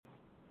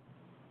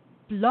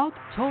Blog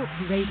Talk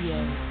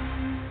Radio.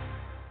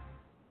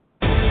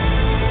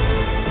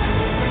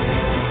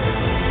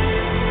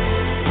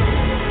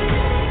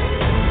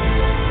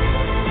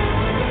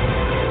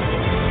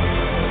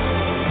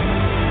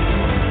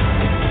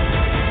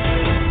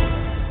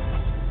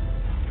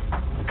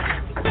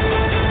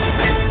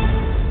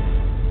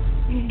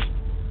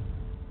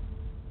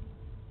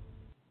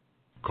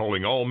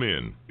 Calling all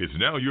men, it's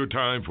now your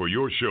time for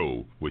your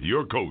show with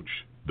your coach,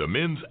 the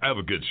Men's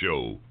Advocate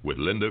Show with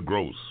Linda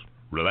Gross.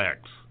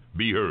 Relax,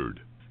 be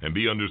heard, and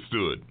be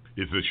understood.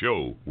 It's a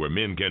show where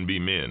men can be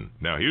men.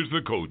 Now here's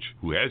the coach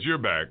who has your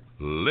back,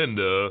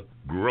 Linda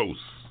Gross.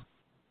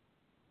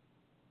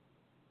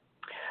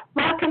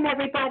 Welcome,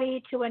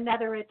 everybody, to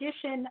another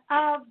edition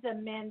of the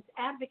Men's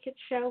Advocate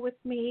Show with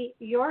me,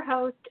 your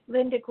host,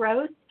 Linda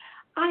Gross.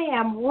 I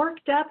am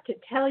worked up to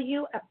tell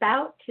you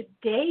about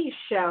today's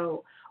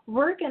show.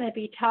 We're going to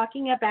be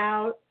talking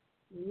about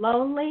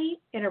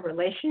lonely in a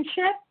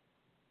relationship.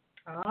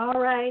 All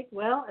right.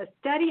 Well, a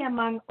study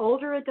among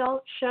older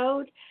adults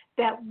showed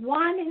that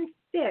 1 in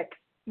 6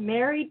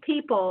 married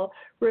people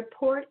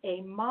report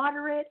a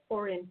moderate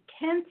or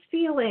intense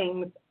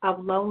feelings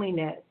of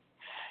loneliness.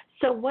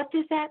 So what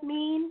does that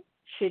mean?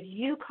 Should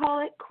you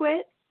call it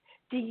quits?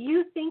 Do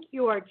you think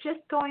you are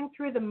just going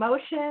through the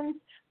motions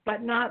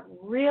but not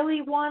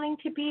really wanting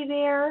to be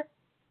there?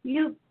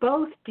 You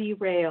both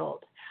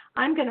derailed.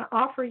 I'm going to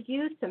offer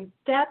you some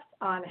steps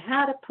on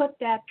how to put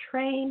that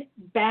train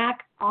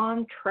back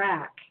on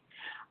track.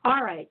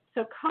 All right,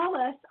 so call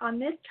us on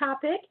this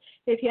topic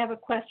if you have a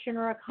question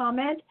or a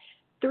comment,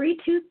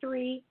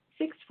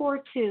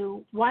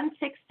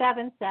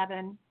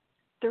 323-642-1677,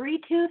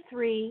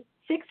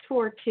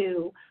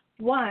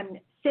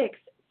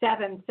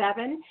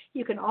 323-642-1677.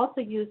 You can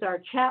also use our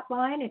chat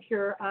line if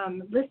you're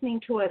listening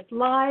to us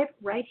live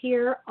right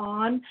here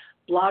on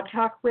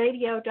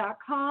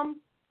blogtalkradio.com.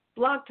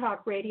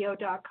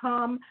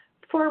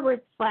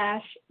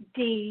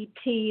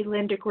 blogtalkradio.com/DT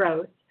Linda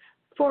Gross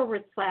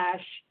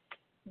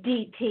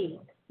 /DT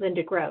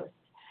Linda Gross.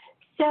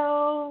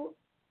 So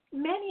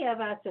many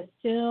of us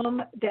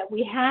assume that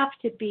we have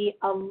to be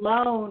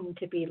alone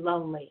to be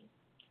lonely,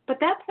 but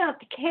that's not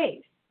the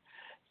case.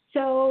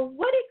 So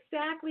what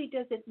exactly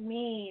does it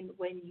mean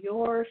when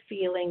you're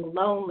feeling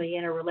lonely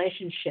in a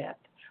relationship?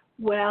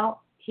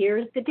 Well,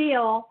 here's the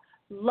deal.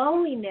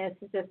 Loneliness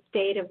is a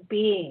state of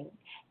being,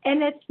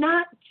 and it's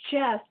not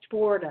just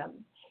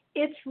boredom.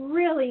 It's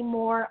really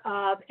more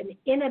of an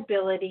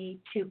inability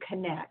to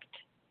connect.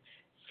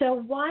 So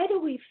why do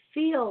we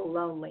feel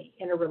lonely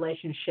in a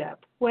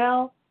relationship?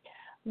 Well,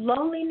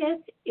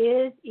 loneliness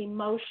is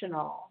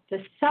emotional.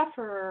 The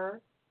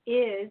sufferer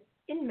is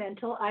in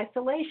mental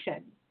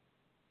isolation.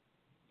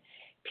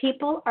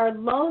 People are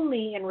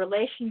lonely in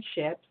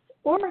relationships,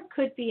 or it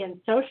could be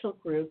in social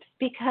groups,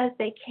 because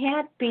they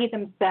can't be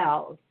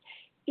themselves,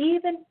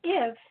 even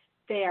if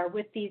they are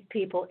with these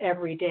people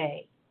every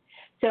day.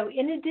 So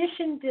in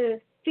addition to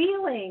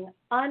feeling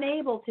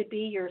unable to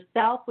be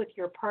yourself with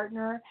your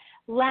partner,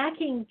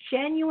 lacking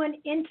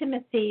genuine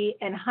intimacy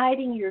and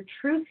hiding your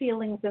true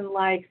feelings and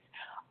likes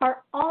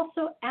are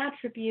also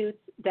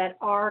attributes that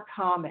are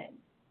common.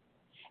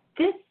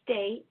 This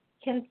state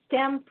can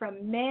stem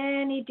from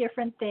many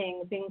different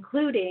things,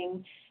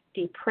 including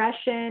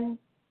depression,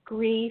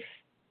 grief,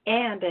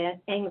 and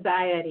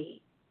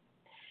anxiety.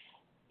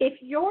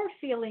 If you're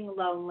feeling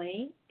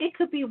lonely, it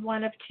could be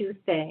one of two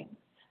things.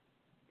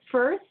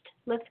 First,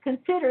 let's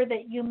consider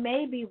that you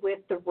may be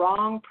with the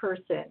wrong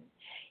person,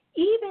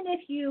 even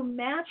if you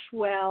match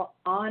well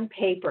on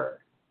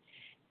paper.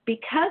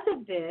 Because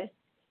of this,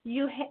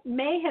 you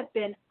may have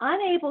been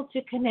unable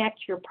to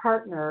connect your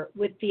partner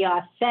with the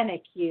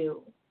authentic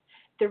you.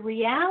 The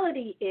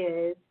reality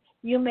is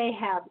you may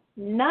have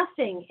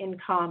nothing in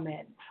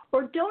common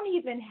or don't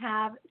even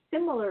have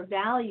similar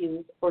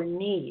values or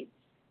needs.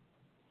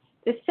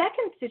 The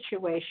second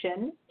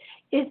situation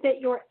is that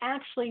you're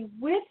actually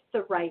with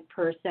the right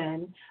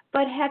person,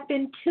 but have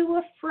been too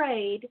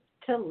afraid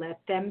to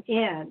let them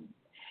in.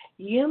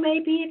 You may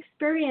be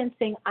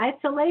experiencing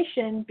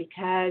isolation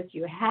because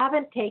you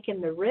haven't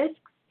taken the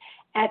risks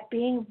at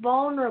being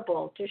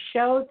vulnerable to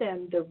show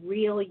them the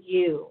real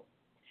you.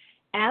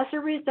 As a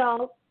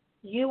result,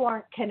 you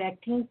aren't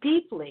connecting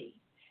deeply.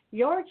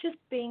 You're just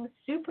being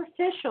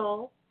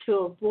superficial to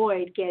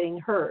avoid getting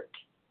hurt.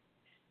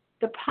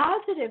 The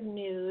positive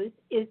news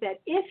is that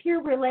if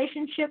your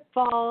relationship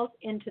falls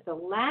into the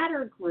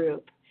latter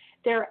group,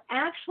 there are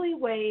actually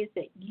ways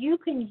that you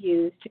can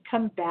use to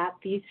combat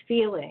these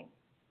feelings.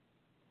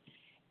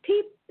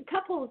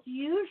 Couples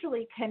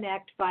usually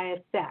connect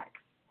via sex.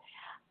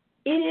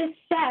 It is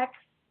sex.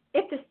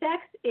 If the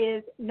sex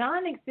is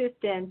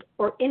non-existent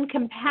or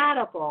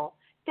incompatible,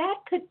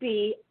 that could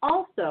be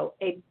also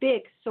a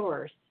big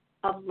source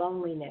of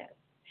loneliness.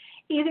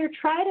 Either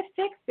try to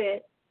fix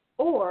it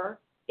or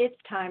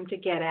it's time to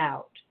get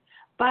out.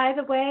 By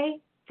the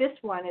way,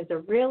 this one is a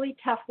really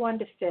tough one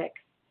to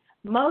fix.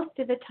 Most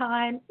of the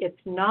time,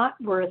 it's not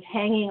worth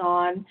hanging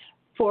on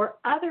for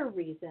other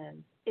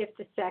reasons if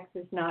the sex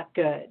is not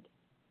good.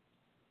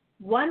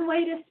 One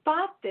way to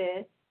spot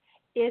this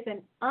is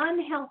an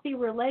unhealthy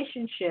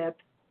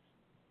relationship,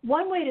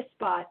 one way to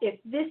spot if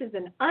this is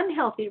an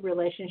unhealthy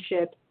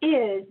relationship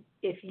is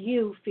if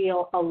you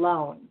feel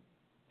alone.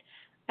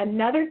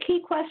 Another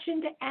key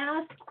question to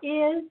ask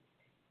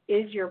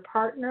is your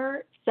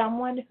partner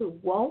someone who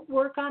won't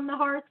work on the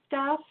hard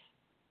stuff?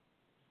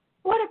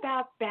 What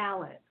about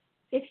balance?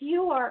 If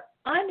you are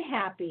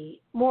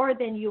unhappy more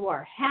than you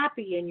are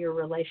happy in your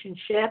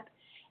relationship,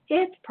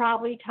 it's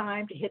probably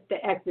time to hit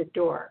the exit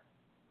door.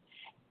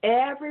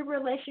 Every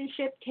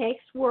relationship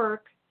takes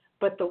work,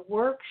 but the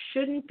work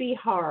shouldn't be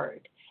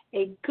hard.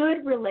 A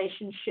good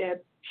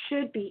relationship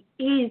should be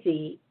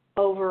easy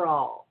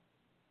overall.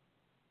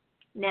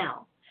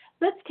 Now,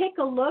 let's take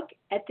a look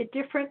at the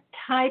different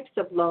types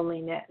of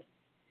loneliness.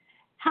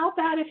 How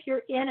about if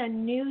you're in a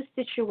new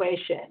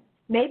situation?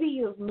 Maybe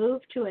you've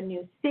moved to a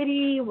new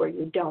city where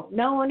you don't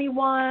know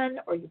anyone,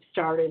 or you've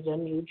started a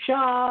new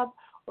job,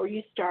 or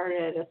you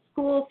started a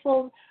school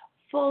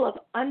full of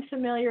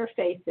unfamiliar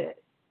faces.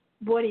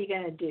 What are you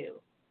going to do?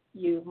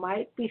 You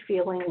might be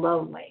feeling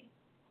lonely.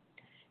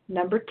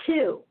 Number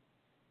 2,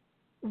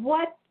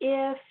 what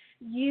if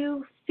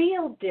you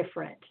feel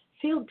different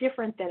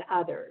than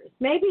others?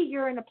 Maybe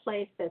you're in a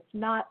place that's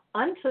not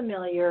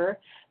unfamiliar,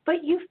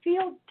 but you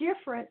feel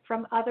different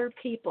from other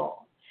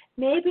people.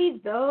 Maybe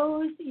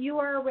those you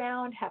are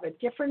around have a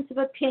difference of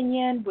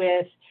opinion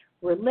with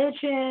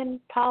religion,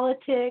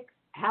 politics,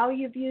 how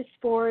you view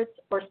sports,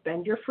 or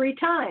spend your free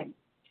time.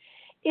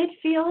 It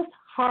feels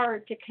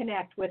hard to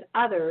connect with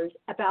others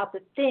about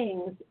the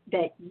things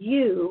that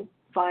you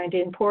find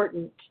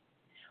important.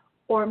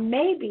 Or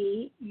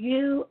maybe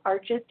you are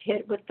just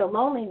hit with the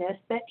loneliness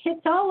that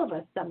hits all of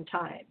us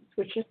sometimes,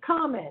 which is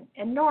common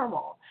and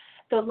normal.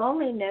 The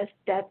loneliness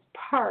that's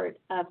part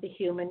of the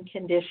human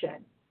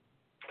condition.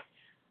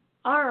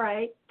 All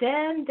right,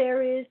 then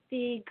there is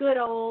the good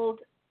old,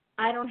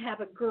 I don't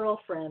have a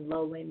girlfriend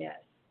loneliness.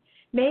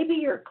 Maybe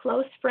your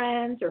close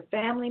friends or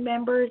family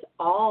members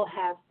all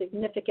have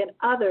significant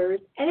others,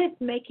 and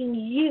it's making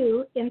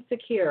you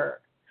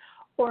insecure.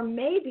 Or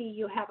maybe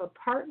you have a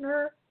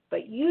partner,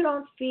 but you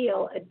don't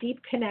feel a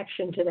deep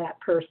connection to that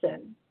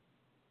person.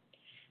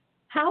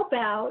 How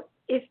about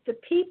if the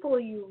people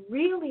you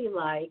really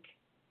like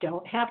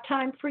don't have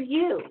time for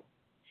you?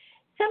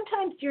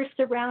 Sometimes you're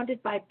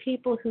surrounded by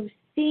people who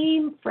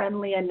seem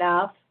friendly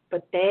enough,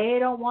 but they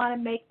don't want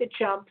to make the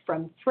jump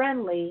from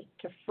friendly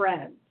to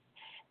friends.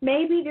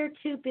 Maybe they're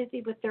too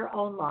busy with their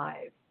own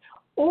lives,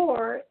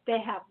 or they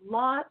have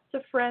lots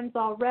of friends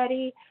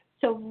already,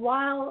 so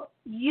while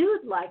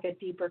you'd like a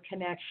deeper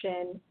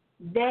connection,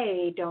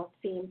 they don't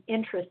seem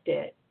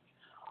interested.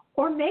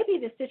 Or maybe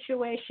the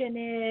situation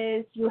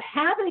is you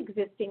have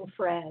existing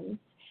friends,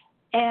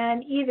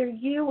 and either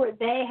you or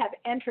they have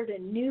entered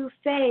a new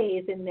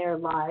phase in their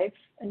life,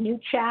 a new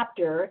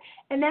chapter,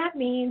 and that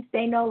means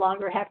they no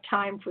longer have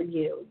time for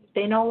you.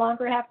 They no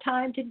longer have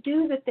time to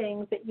do the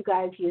things that you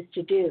guys used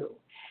to do.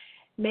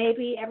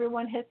 Maybe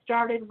everyone has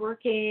started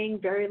working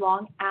very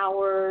long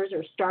hours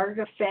or started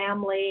a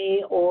family,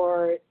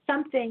 or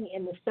something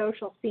in the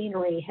social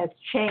scenery has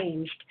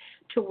changed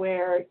to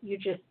where you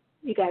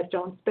guys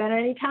don't spend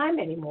any time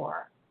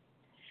anymore.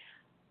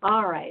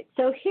 All right,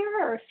 so here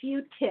are a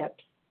few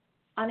tips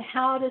on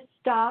how to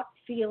stop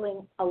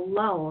feeling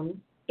alone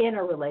in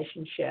a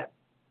relationship.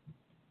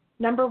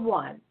 Number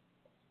 1,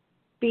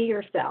 be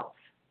yourself.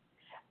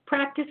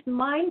 Practice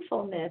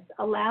mindfulness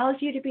allows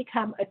you to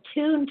become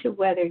attuned to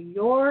whether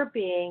you're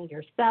being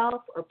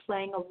yourself or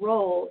playing a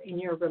role in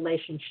your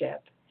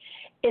relationship.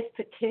 It's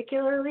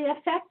particularly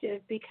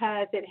effective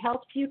because it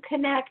helps you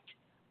connect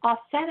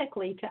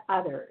authentically to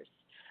others.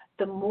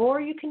 The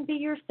more you can be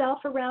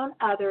yourself around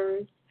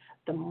others,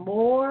 the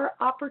more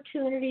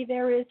opportunity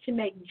there is to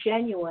make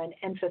genuine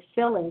and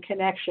fulfilling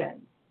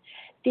connections.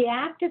 The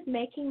act of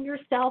making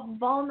yourself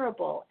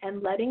vulnerable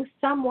and letting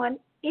someone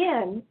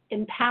in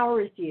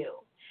empowers you.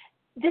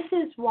 This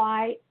is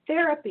why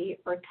therapy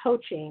or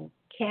coaching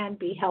can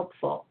be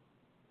helpful.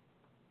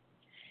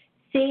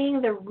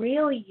 Seeing the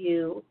real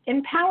you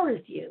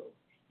empowers you.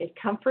 It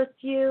comforts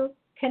you,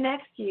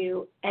 connects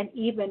you, and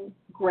even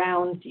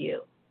grounds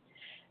you.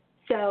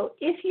 So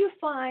if you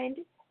find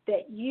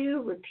that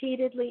you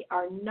repeatedly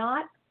are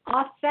not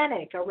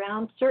authentic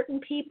around certain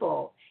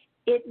people,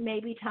 it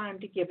may be time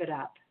to give it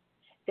up.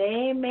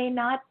 They may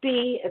not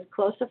be as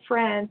close of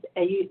friends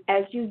as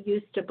you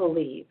used to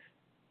believe.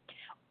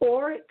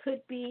 Or it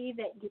could be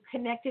that you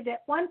connected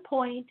at one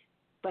point,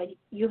 but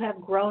you have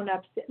grown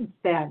up since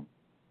then.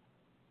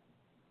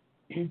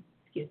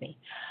 Excuse me.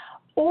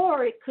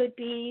 Or it could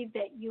be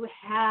that you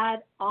had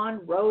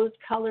on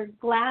rose-colored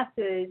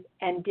glasses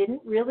and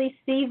didn't really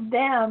see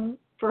them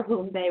for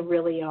whom they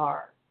really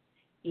are.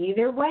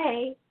 Either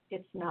way,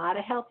 it's not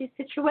a healthy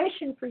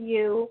situation for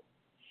you.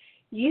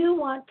 You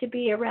want to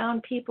be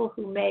around people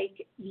who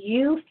make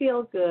you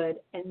feel good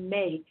and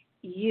make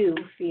you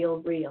feel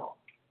real.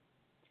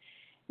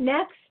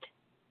 Next,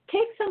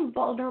 take some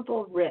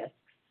vulnerable risks.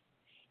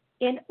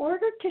 In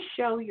order to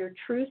show your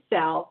true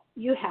self,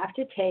 you have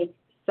to take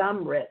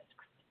some risks,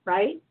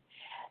 right?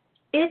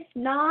 It's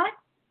not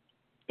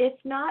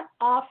It's not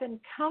often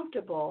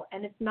comfortable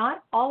and it's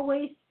not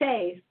always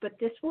safe, but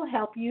this will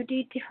help you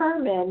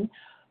determine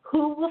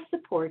who will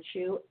support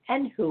you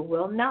and who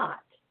will not.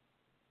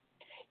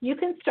 You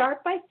can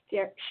start by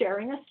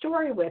sharing a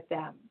story with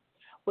them.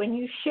 When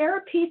you share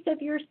a piece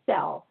of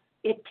yourself,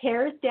 it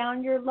tears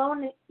down your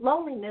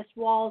loneliness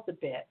walls a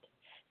bit.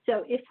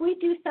 So if we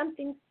do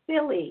something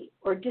silly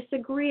or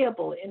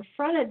disagreeable in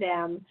front of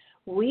them,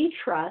 we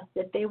trust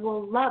that they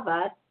will love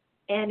us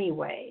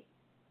anyway.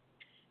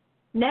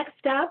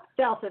 Next up,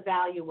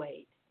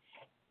 self-evaluate.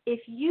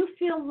 If you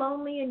feel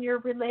lonely in your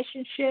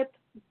relationship,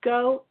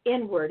 go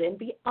inward and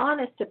be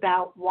honest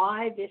about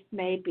why this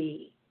may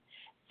be.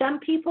 Some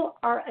people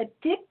are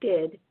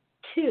addicted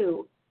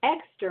to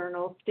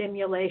external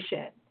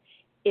stimulation.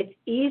 It's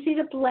easy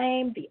to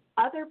blame the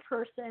other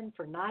person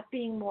for not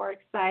being more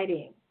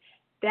exciting.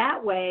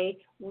 That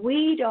way,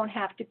 we don't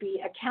have to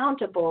be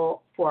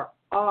accountable for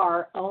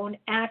our own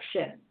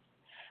actions.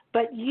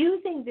 But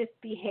using this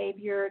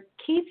behavior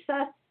keeps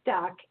us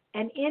stuck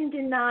and in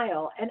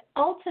denial, and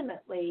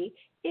ultimately,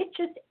 it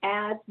just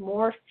adds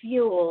more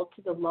fuel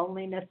to the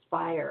loneliness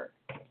fire.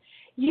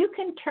 You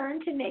can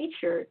turn to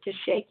nature to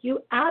shake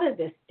you out of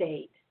this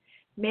state.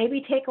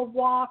 Maybe take a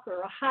walk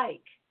or a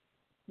hike.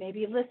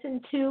 Maybe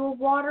listen to a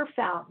water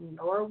fountain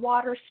or a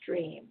water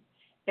stream.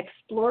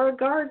 Explore a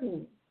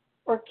garden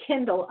or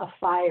kindle a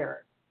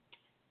fire.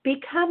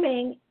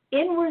 Becoming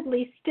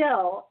inwardly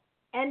still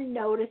and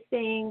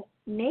noticing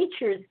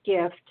nature's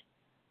gift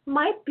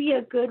might be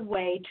a good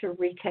way to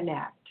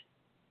reconnect.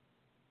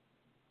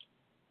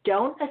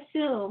 Don't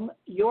assume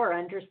you're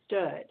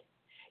understood.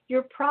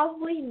 You're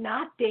probably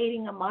not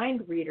dating a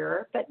mind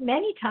reader, but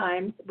many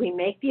times we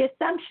make the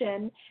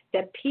assumption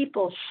that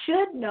people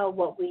should know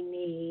what we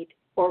need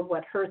or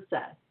what hurts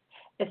us,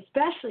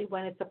 especially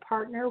when it's a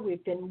partner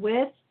we've been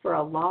with for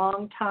a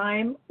long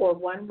time or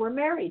one we're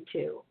married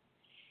to.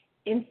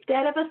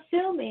 Instead of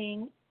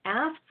assuming,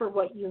 ask for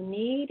what you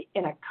need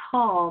in a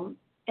calm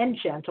and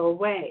gentle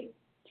way.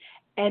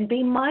 And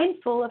be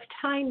mindful of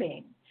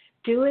timing.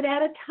 Do it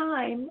at a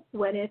time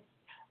when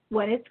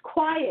it's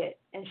quiet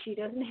and she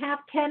doesn't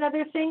have 10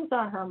 other things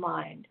on her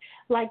mind,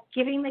 like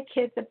giving the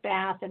kids a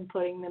bath and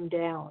putting them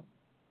down.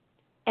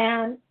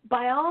 And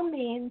by all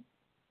means,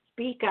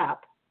 speak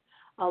up.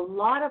 A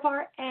lot of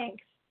our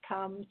angst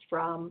comes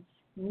from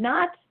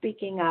not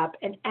speaking up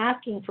and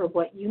asking for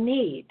what you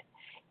need.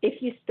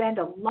 If you spend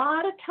a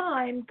lot of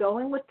time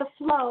going with the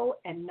flow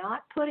and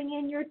not putting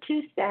in your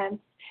 2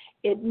 cents,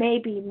 it may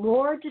be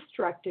more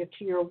destructive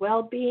to your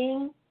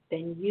well-being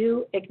than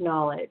you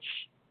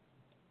acknowledge.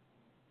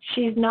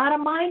 She's not a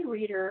mind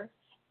reader,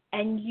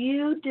 and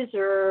you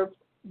deserve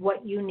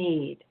what you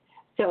need.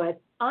 So as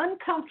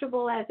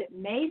uncomfortable as it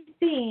may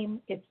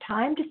seem, it's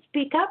time to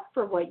speak up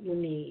for what you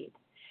need.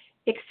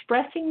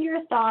 Expressing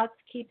your thoughts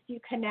keeps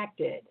you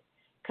connected.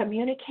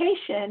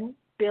 Communication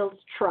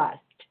builds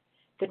trust.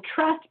 The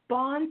trust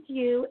bonds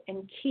you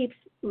and keeps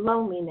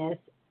loneliness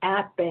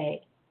at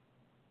bay.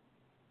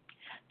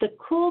 The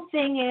cool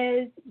thing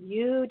is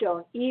you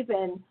don't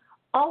even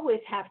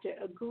always have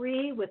to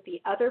agree with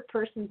the other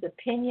person's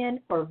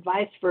opinion or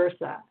vice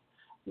versa.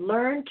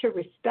 Learn to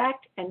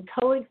respect and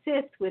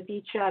coexist with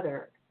each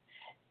other.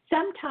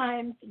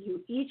 Sometimes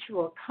you each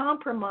will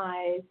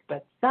compromise,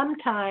 but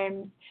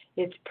sometimes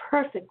it's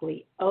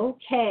perfectly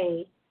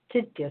okay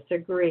to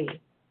disagree.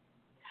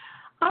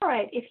 All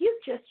right, if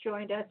you've just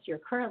joined us, you're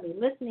currently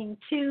listening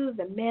to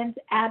the Men's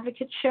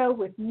Advocate Show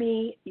with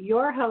me,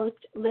 your host,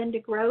 Linda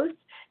Gross.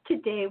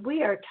 Today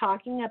we are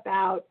talking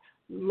about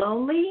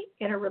lonely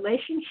in a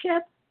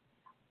relationship.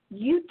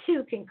 You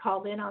too can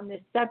call in on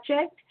this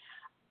subject,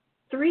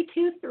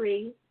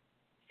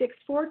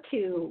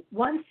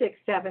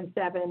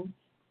 323-642-1677,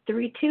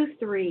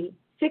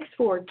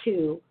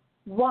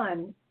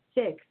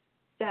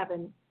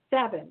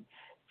 323-642-1677.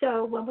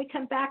 So when we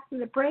come back from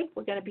the break,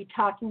 we're going to be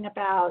talking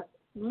about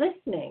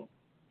listening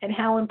and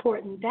how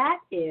important that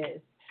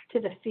is to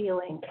the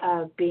feeling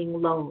of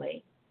being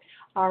lonely.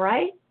 All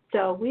right,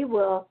 so we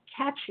will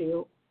catch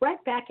you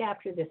right back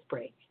after this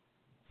break.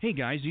 Hey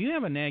guys, do you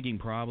have a nagging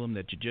problem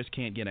that you just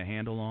can't get a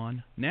handle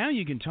on? Now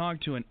you can talk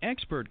to an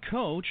expert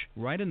coach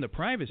right in the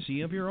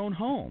privacy of your own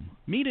home.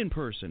 Meet in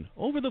person,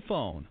 over the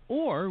phone,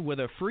 or with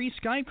a free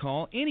Skype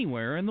call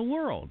anywhere in the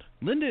world.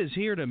 Linda is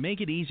here to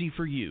make it easy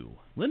for you.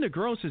 Linda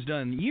Gross has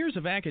done years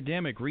of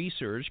academic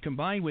research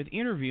combined with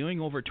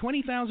interviewing over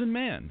 20,000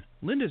 men.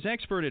 Linda's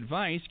expert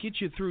advice gets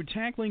you through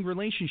tackling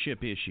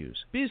relationship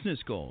issues,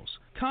 business goals,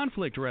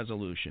 conflict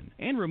resolution,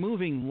 and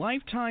removing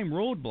lifetime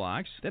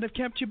roadblocks that have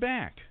kept you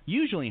back,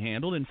 usually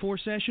handled in 4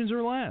 sessions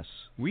or less.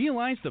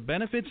 Realize the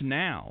benefits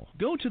now.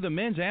 Go to the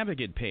Men's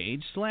Advocate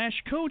page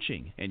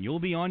 /coaching and you'll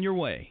be on your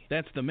way.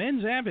 That's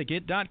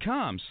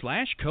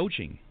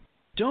themensadvocate.com/coaching.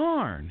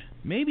 Darn,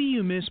 maybe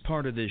you missed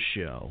part of this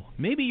show.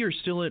 Maybe you're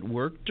still at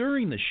work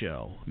during the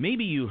show.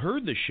 Maybe you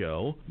heard the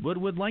show but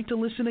would like to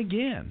listen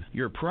again.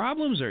 Your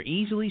problems are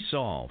easily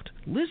solved.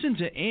 Listen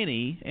to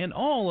any and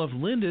all of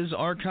Linda's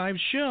archived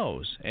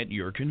shows at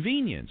your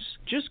convenience.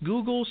 Just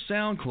Google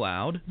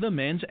SoundCloud, The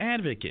Men's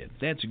Advocate.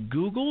 That's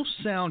Google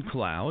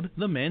SoundCloud,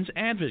 The Men's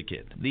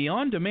Advocate. The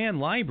on-demand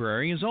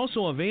library is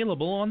also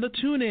available on the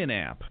TuneIn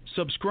app.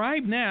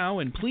 Subscribe now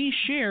and please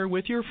share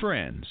with your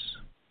friends.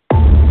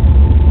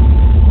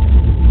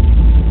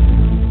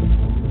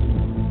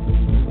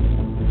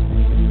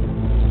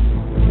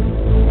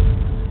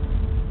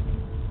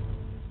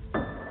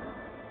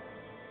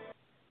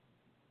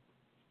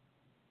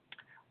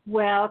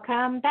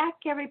 Welcome back,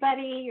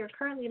 everybody. You're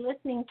currently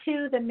listening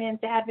to the Men's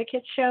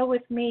Advocate Show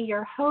with me,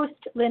 your host,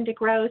 Linda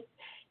Gross.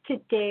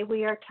 Today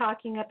we are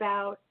talking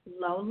about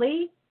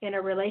lonely in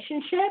a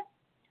relationship.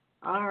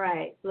 All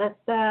right, let's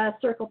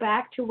circle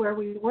back to where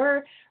we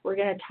were. We're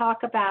going to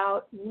talk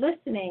about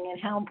listening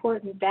and how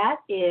important that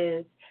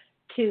is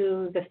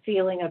to the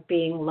feeling of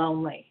being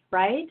lonely,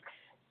 right?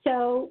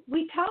 So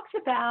we talked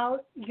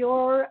about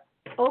your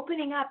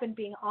opening up and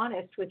being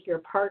honest with your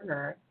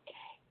partner.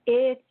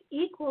 It's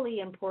equally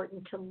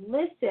important to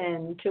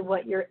listen to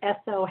what your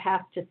SO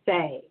has to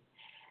say.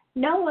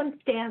 No one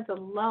stands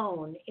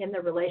alone in the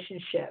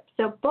relationship,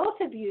 so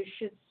both of you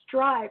should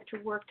strive to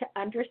work to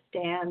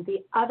understand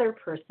the other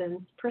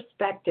person's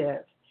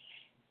perspective.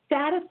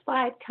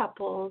 Satisfied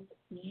couples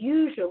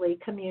usually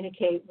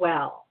communicate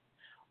well.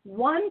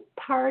 One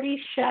party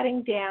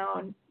shutting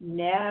down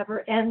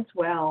never ends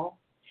well.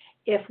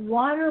 If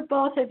one or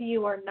both of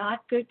you are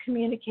not good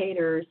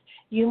communicators,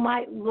 you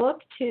might look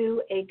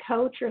to a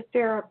coach or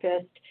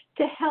therapist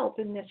to help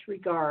in this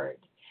regard.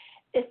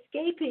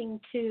 Escaping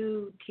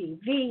to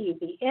TV,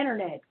 the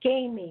internet,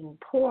 gaming,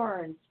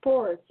 porn,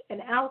 sports, and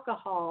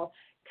alcohol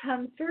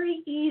comes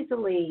very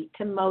easily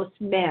to most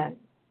men.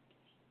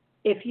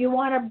 If you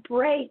want to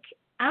break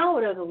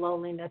out of the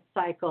loneliness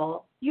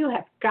cycle, you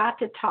have got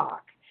to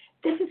talk.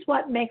 This is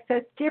what makes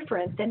us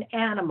different than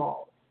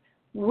animals.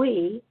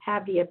 We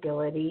have the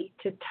ability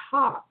to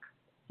talk,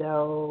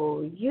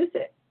 so use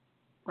it,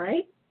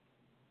 right?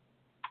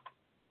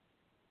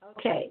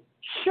 Okay,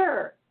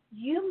 sure,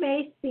 you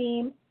may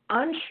seem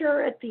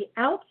unsure at the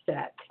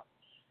outset.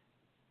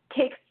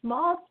 Take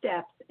small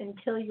steps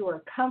until you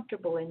are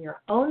comfortable in your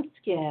own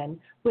skin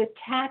with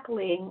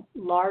tackling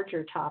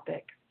larger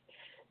topics.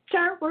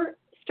 Start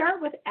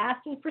with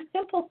asking for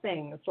simple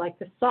things like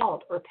the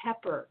salt or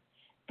pepper.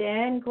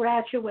 Then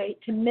graduate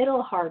to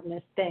middle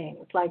hardness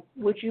things like,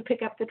 would you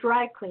pick up the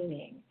dry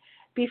cleaning?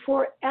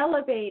 Before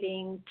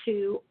elevating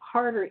to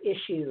harder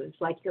issues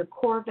like your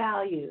core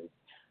values,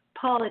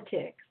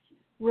 politics,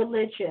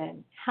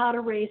 religion, how to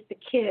raise the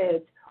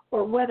kids,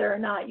 or whether or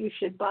not you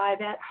should buy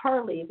that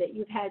Harley that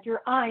you've had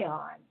your eye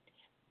on.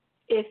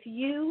 If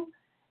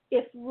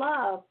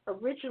love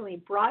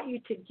originally brought you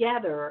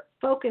together,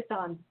 focus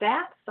on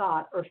that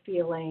thought or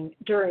feeling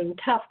during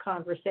tough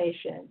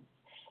conversations.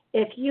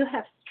 If you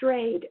have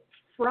strayed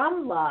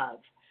from love,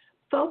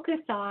 focus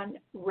on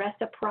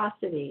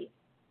reciprocity.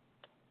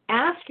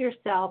 Ask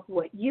yourself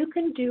what you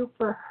can do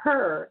for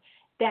her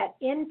that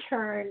in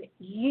turn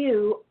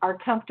you are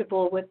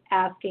comfortable with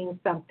asking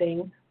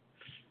something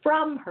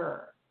from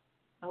her,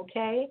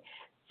 okay?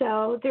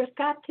 So there's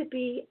got to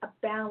be a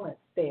balance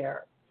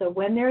there. So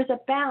when there's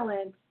a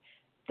balance,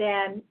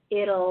 then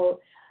it'll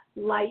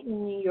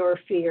lighten your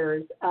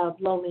fears of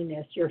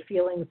loneliness, your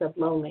feelings of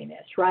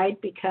loneliness, right?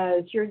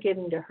 Because you're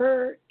giving to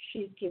her,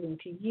 she's giving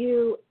to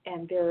you,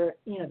 and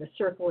the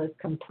circle is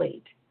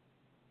complete.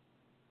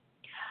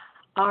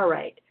 All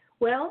right.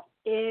 Well,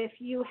 if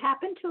you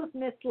happen to have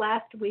missed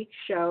last week's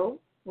show,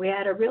 we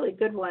had a really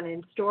good one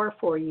in store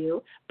for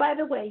you. By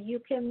the way, you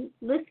can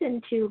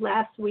listen to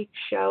last week's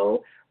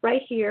show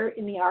right here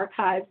in the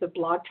archives of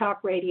Blog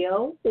Talk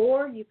Radio,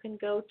 or you can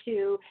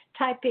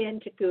type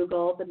into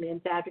Google the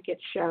Men's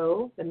Advocate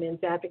Show,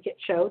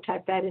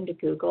 type that into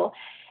Google,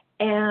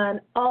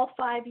 and all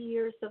 5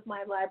 years of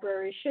my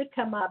library should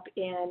come up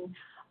in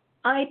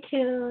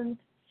iTunes,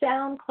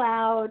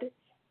 SoundCloud,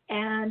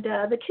 and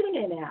the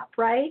TuneIn app,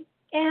 right?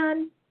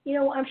 And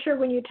I'm sure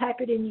when you type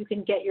it in, you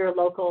can get your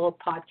local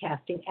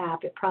podcasting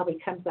app. It probably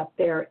comes up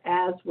there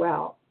as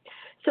well.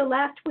 So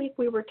last week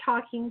we were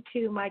talking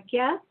to my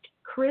guest,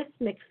 Chris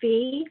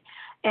McPhee,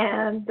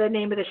 and the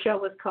name of the show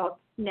was called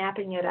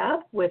Snapping It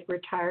Up with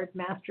Retired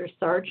Master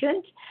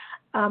Sergeant.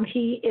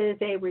 He is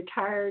a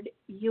retired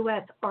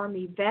U.S.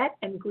 Army vet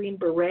and Green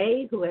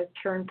Beret who has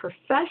turned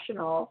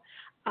professional.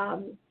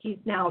 He's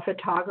now a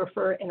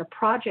photographer and a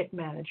project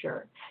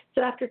manager.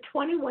 So after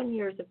 21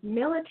 years of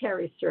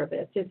military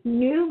service, his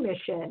new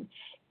mission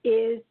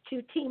is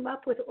to team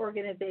up with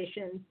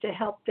organizations to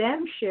help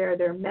them share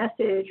their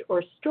message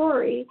or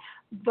story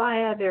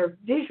via their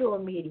visual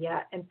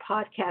media and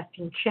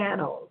podcasting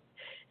channels.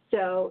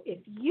 So if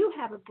you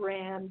have a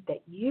brand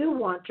that you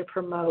want to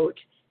promote,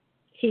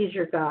 he's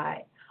your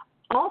guy.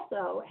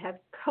 Also, has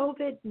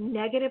COVID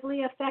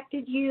negatively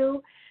affected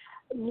you?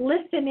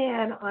 Listen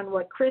in on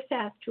what Chris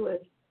has to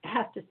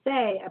has to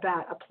say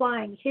about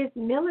applying his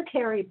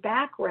military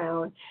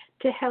background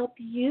to help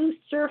you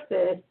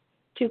surface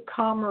to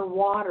calmer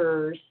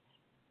waters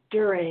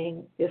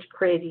during this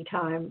crazy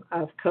time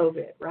of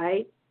COVID,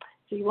 right?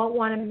 So you won't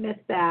want to miss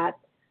that.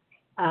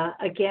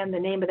 Again, the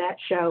name of that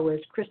show is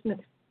Christmas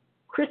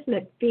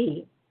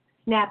McPhee,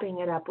 Snapping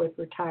It Up with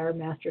Retired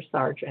Master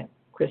Sergeant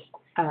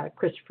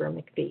Christopher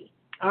McPhee.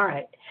 All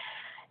right.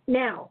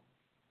 Now,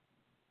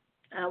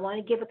 I want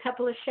to give a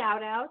couple of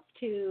shout-outs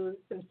to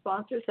some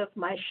sponsors of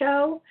my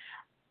show.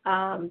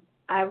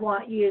 I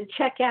want you to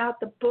check out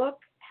the book,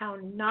 How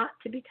Not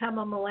to Become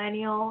a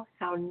Millennial,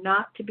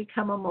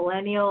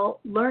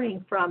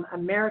 Learning from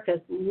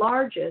America's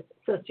Largest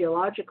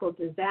Sociological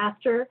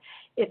Disaster.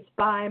 It's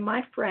by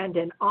my friend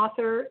and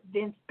author,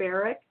 Vince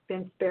Barrick.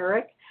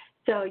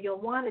 So you'll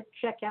want to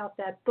check out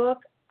that book.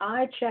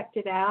 I checked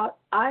it out.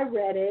 I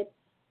read it,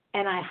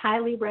 and I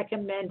highly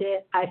recommend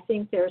it. I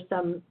think there's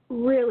some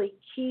really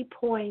key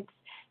points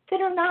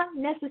that are not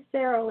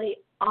necessarily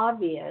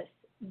obvious,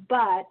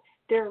 but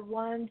they're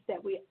ones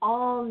that we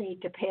all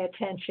need to pay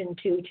attention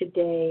to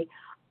today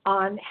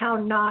on how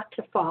not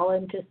to fall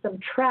into some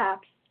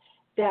traps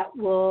that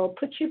will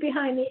put you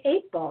behind the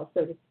eight ball,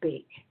 so to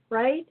speak,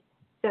 right?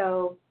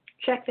 So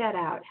check that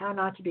out, How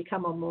Not to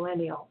Become a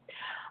Millennial.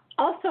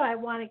 Also, I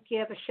want to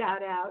give a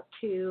shout out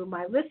to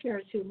my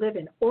listeners who live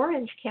in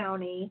Orange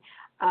County,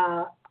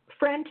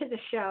 friend to the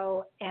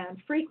show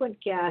and frequent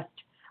guest,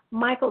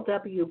 Michael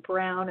W.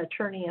 Brown,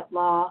 attorney at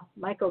law.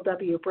 Michael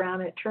W.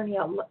 Brown, attorney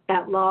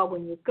at law.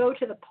 When you go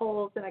to the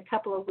polls in a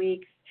couple of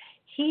weeks,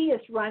 he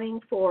is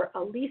running for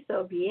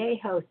Aliso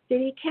Viejo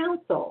City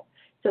Council.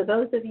 So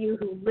those of you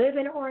who live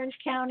in Orange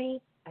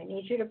County, I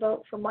need you to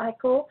vote for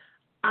Michael.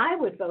 I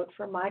would vote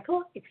for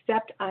Michael,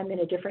 except I'm in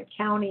a different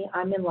county.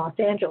 I'm in Los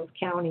Angeles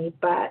County,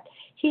 but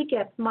he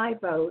gets my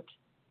vote.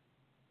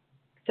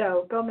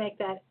 So go make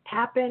that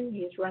happen.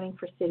 He's running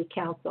for city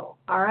council.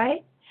 All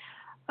right?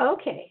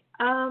 Okay.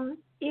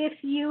 If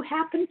you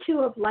happen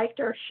to have liked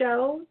our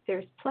show,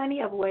 there's plenty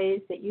of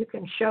ways that you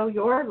can show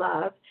your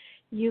love.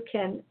 You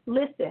can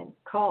listen,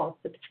 call,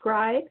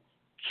 subscribe,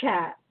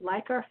 chat,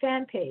 like our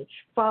fan page,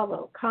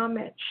 follow,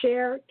 comment,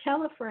 share,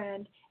 tell a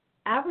friend,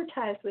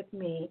 advertise with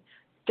me,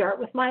 start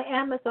with my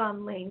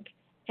Amazon link,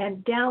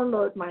 and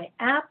download my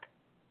app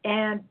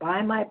and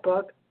buy my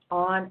book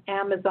on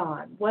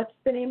Amazon. What's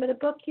the name of the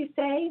book, you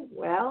say?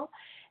 Well,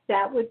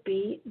 that would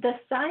be The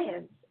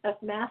Science of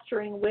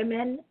Mastering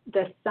Women,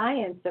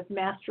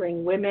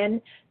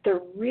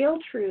 The Real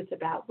Truth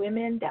About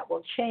Women That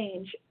Will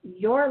Change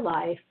Your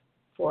Life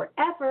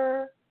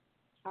Forever.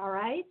 All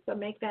right, so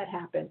make that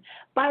happen.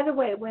 By the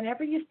way,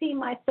 whenever you see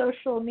my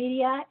social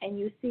media and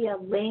you see a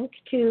link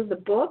to the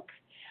book,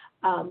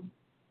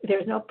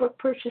 there's no book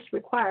purchase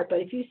required, but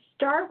if you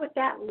start with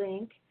that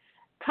link,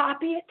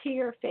 copy it to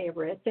your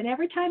favorites, and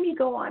every time you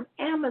go on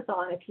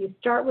Amazon, if you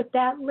start with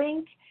that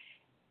link,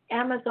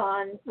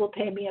 Amazon will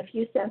pay me a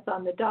few cents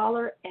on the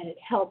dollar, and it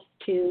helps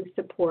to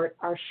support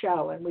our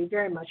show, and we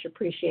very much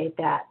appreciate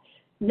that.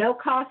 No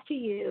cost to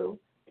you,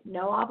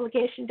 no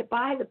obligation to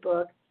buy the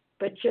book,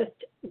 but just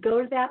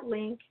go to that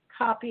link,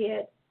 copy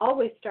it,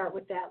 always start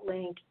with that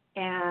link,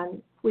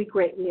 and we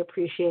greatly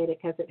appreciate it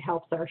because it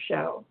helps our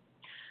show.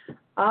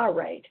 All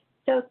right.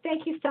 So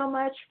thank you so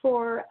much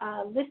for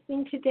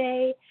listening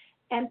today.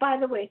 And by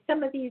the way,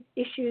 some of these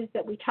issues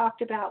that we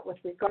talked about with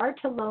regard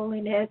to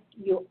loneliness,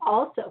 you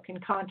also can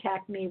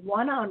contact me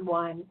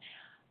one-on-one.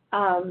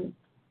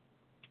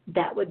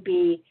 That would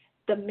be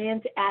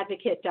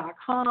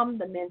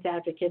themensadvocate.com,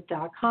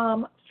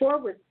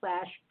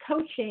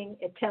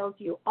 It tells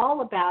you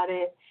all about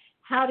it,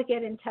 how to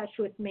get in touch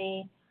with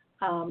me,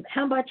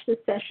 how much the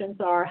sessions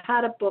are,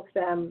 how to book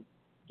them,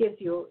 gives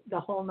you the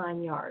whole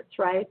 9 yards,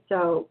 right?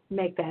 So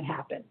make that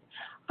happen.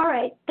 All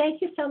right.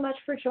 Thank you so much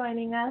for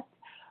joining us.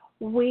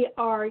 We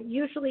are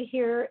usually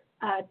here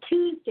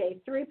Tuesday,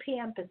 3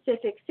 p.m.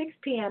 Pacific, 6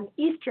 p.m.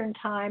 Eastern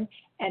Time,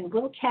 and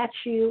we'll catch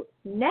you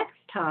next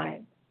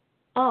time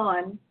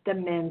on the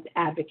Men's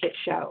Advocate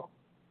Show.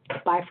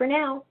 Bye for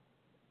now.